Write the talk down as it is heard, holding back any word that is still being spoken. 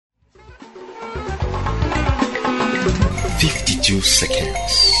few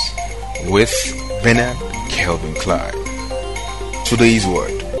seconds with Bernard Kelvin Clyde. Today's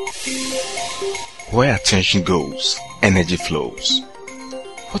word: where attention goes, energy flows.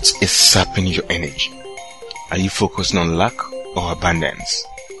 What is sapping your energy? Are you focusing on lack or abundance?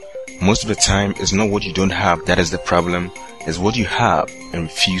 Most of the time, it's not what you don't have that is the problem, it's what you have and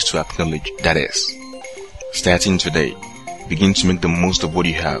refuse to acknowledge that is. Starting today, begin to make the most of what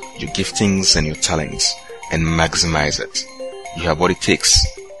you have, your giftings and your talents, and maximize it. You have what it takes.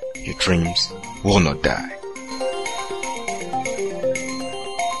 Your dreams will not die.